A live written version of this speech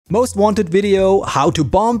Most wanted video, how to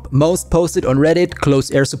bomb, most posted on Reddit,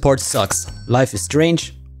 close air support sucks. Life is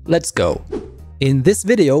strange, let's go. In this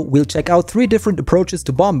video, we'll check out 3 different approaches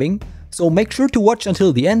to bombing, so make sure to watch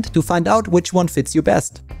until the end to find out which one fits you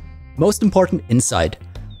best. Most important insight: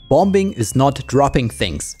 bombing is not dropping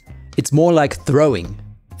things, it's more like throwing.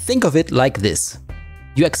 Think of it like this.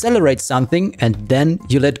 You accelerate something and then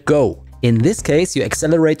you let go. In this case, you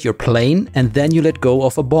accelerate your plane and then you let go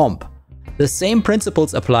of a bomb. The same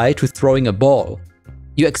principles apply to throwing a ball.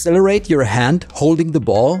 You accelerate your hand holding the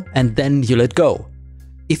ball and then you let go.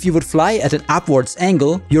 If you would fly at an upwards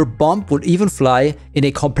angle, your bomb would even fly in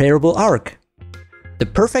a comparable arc. The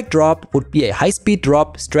perfect drop would be a high-speed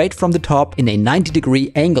drop straight from the top in a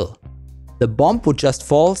 90-degree angle. The bomb would just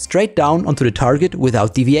fall straight down onto the target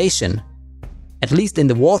without deviation. At least in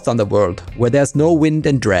the War Thunder world, where there's no wind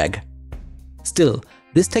and drag. Still,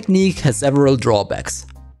 this technique has several drawbacks.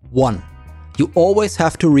 1. You always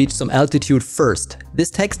have to reach some altitude first.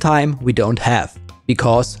 This takes time we don't have.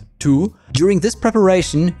 Because 2. During this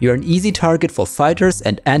preparation, you're an easy target for fighters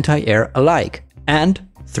and anti-air alike. And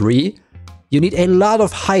 3. You need a lot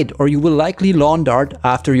of height or you will likely lawn dart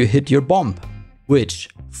after you hit your bomb. Which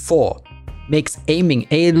 4. Makes aiming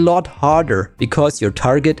a lot harder because your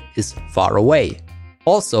target is far away.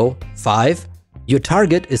 Also 5. Your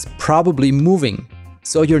target is probably moving,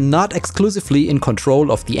 so you're not exclusively in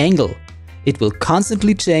control of the angle. It will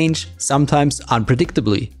constantly change, sometimes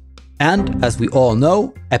unpredictably. And as we all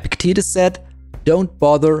know, Epictetus said, don't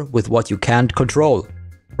bother with what you can't control.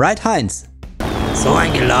 Right, Heinz? So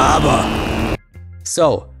ein Gelaber!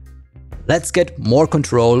 So, let's get more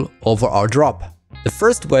control over our drop. The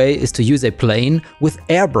first way is to use a plane with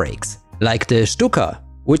air brakes, like the Stuka,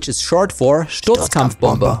 which is short for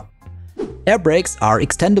Sturzkampfbomber. Air brakes are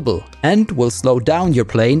extendable and will slow down your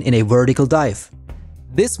plane in a vertical dive.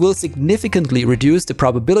 This will significantly reduce the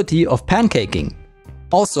probability of pancaking.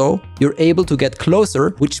 Also, you're able to get closer,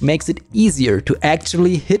 which makes it easier to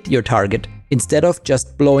actually hit your target instead of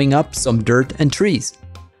just blowing up some dirt and trees.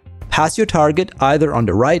 Pass your target either on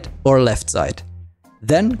the right or left side.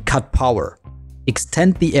 Then cut power.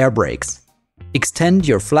 Extend the air brakes. Extend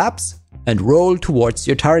your flaps and roll towards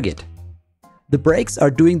your target. The brakes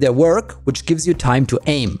are doing their work, which gives you time to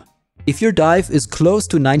aim. If your dive is close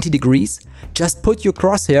to 90 degrees, just put your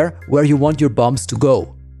crosshair where you want your bombs to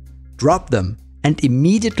go. Drop them and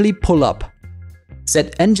immediately pull up.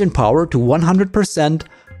 Set engine power to 100%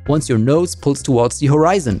 once your nose pulls towards the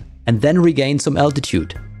horizon and then regain some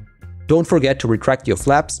altitude. Don't forget to retract your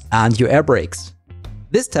flaps and your air brakes.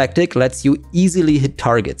 This tactic lets you easily hit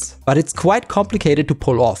targets, but it's quite complicated to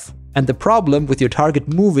pull off, and the problem with your target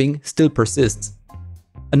moving still persists.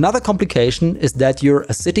 Another complication is that you're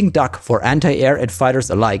a sitting duck for anti-air and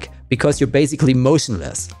fighters alike, because you're basically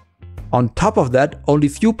motionless. On top of that, only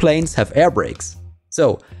few planes have air brakes.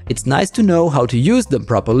 So, it's nice to know how to use them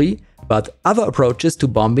properly, but other approaches to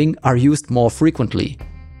bombing are used more frequently.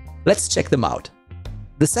 Let's check them out.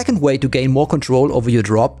 The second way to gain more control over your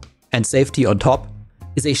drop, and safety on top,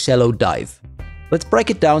 is a shallow dive. Let's break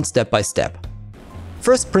it down step by step.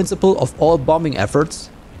 First principle of all bombing efforts: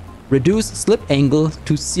 reduce slip angle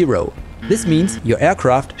to 0. This means your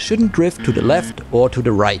aircraft shouldn't drift to the left or to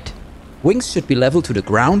the right. Wings should be level to the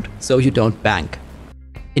ground so you don't bank.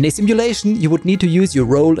 In a simulation, you would need to use your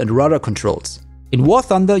roll and rudder controls. In War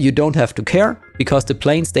Thunder, you don't have to care because the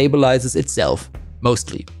plane stabilizes itself,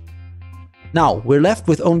 mostly. Now we're left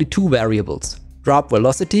with only 2 variables: drop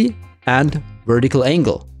velocity and vertical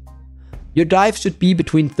angle. Your dive should be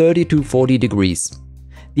between 30 to 40 degrees.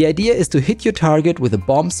 The idea is to hit your target with the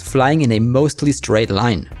bombs flying in a mostly straight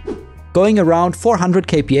line. Going around 400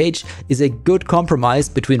 kph is a good compromise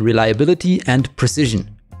between reliability and precision.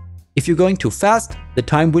 If you're going too fast, the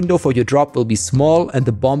time window for your drop will be small and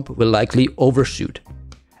the bomb will likely overshoot.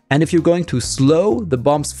 And if you're going too slow, the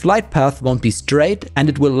bomb's flight path won't be straight and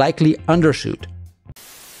it will likely undershoot.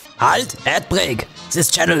 Halt! Adbreak! This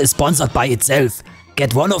channel is sponsored by itself.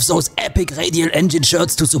 Get one of those epic Radial Engine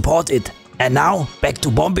shirts to support it. And now, back to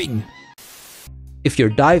bombing. If your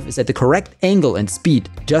dive is at the correct angle and speed,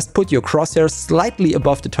 just put your crosshairs slightly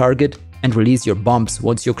above the target and release your bombs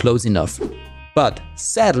once you're close enough. But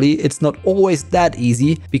sadly, it's not always that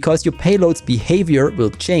easy because your payload's behavior will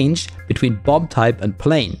change between bomb type and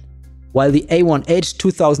plane. While the A1H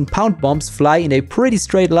 2000 pound bombs fly in a pretty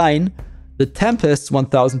straight line, the Tempest's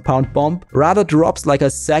 1000 pound bomb rather drops like a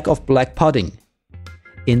sack of black pudding.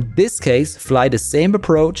 In this case, fly the same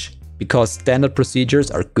approach because standard procedures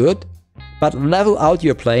are good, but level out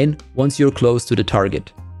your plane once you're close to the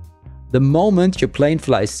target. The moment your plane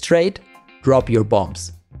flies straight, drop your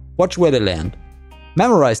bombs. Watch where they land.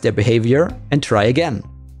 Memorize their behavior and try again.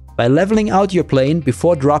 By leveling out your plane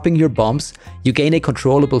before dropping your bombs, you gain a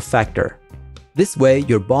controllable factor. This way,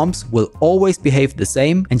 your bombs will always behave the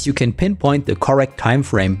same and you can pinpoint the correct time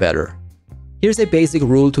frame better. Here's a basic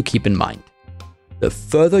rule to keep in mind. The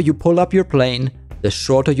further you pull up your plane, the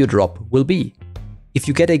shorter your drop will be. If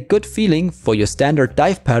you get a good feeling for your standard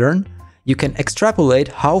dive pattern, you can extrapolate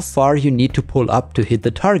how far you need to pull up to hit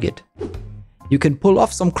the target. You can pull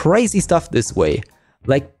off some crazy stuff this way,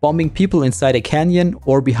 like bombing people inside a canyon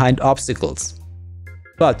or behind obstacles.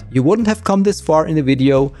 But you wouldn't have come this far in the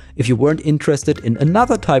video if you weren't interested in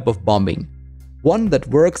another type of bombing, one that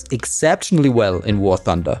works exceptionally well in War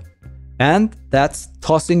Thunder. And that's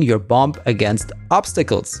tossing your bomb against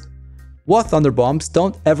obstacles. War Thunder bombs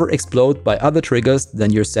don't ever explode by other triggers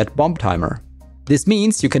than your set bomb timer. This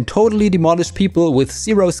means you can totally demolish people with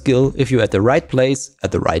zero skill if you're at the right place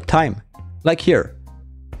at the right time. Like here.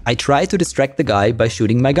 I try to distract the guy by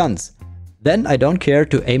shooting my guns. Then I don't care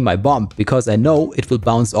to aim my bomb because I know it will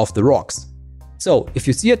bounce off the rocks. So if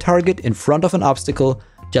you see a target in front of an obstacle,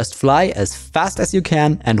 just fly as fast as you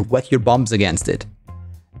can and whack your bombs against it.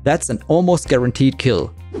 That's an almost guaranteed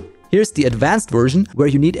kill. Here's the advanced version where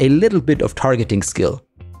you need a little bit of targeting skill.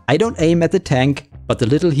 I don't aim at the tank, but the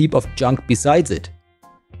little heap of junk besides it.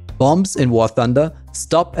 Bombs in War Thunder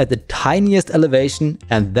stop at the tiniest elevation,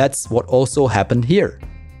 and that's what also happened here.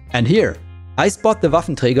 And here, I spot the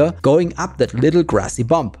Waffenträger going up that little grassy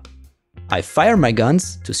bump. I fire my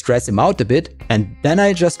guns to stress him out a bit, and then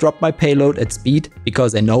I just drop my payload at speed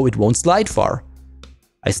because I know it won't slide far.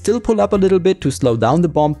 I still pull up a little bit to slow down the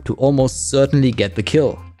bomb to almost certainly get the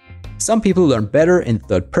kill. Some people learn better in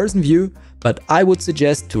third-person view, but I would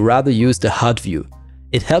suggest to rather use the HUD view.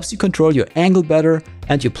 It helps you control your angle better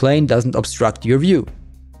and your plane doesn't obstruct your view.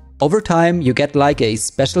 Over time, you get like a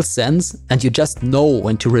special sense and you just know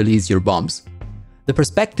when to release your bombs. The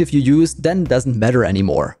perspective you use then doesn't matter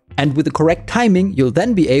anymore. And with the correct timing, you'll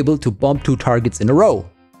then be able to bomb 2 targets in a row.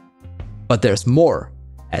 But there's more.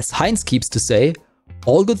 As Heinz keeps to say,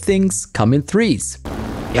 all good things come in threes.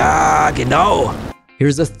 Ja, genau.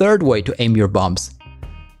 Here's a third way to aim your bombs.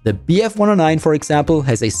 The Bf-109, for example,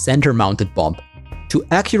 has a center-mounted bomb. To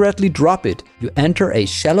accurately drop it, you enter a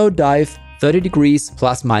shallow dive 30 degrees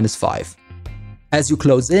 ±5. As you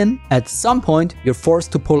close in, at some point you're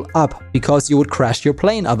forced to pull up because you would crash your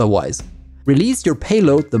plane otherwise. Release your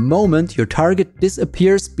payload the moment your target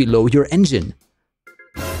disappears below your engine.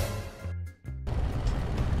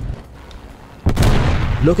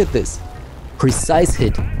 Look at this. Precise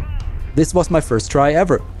hit. This was my first try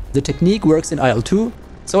ever. The technique works in IL-2,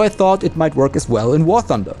 so I thought it might work as well in War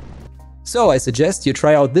Thunder. So I suggest you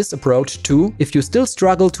try out this approach too if you still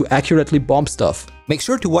struggle to accurately bomb stuff. Make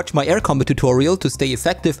sure to watch my air combat tutorial to stay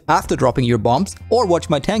effective after dropping your bombs, or watch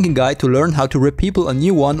my tanking guide to learn how to rip people a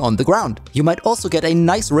new one on the ground. You might also get a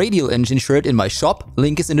nice Radial Engine shirt in my shop,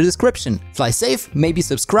 link is in the description. Fly safe, maybe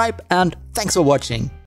subscribe, and thanks for watching.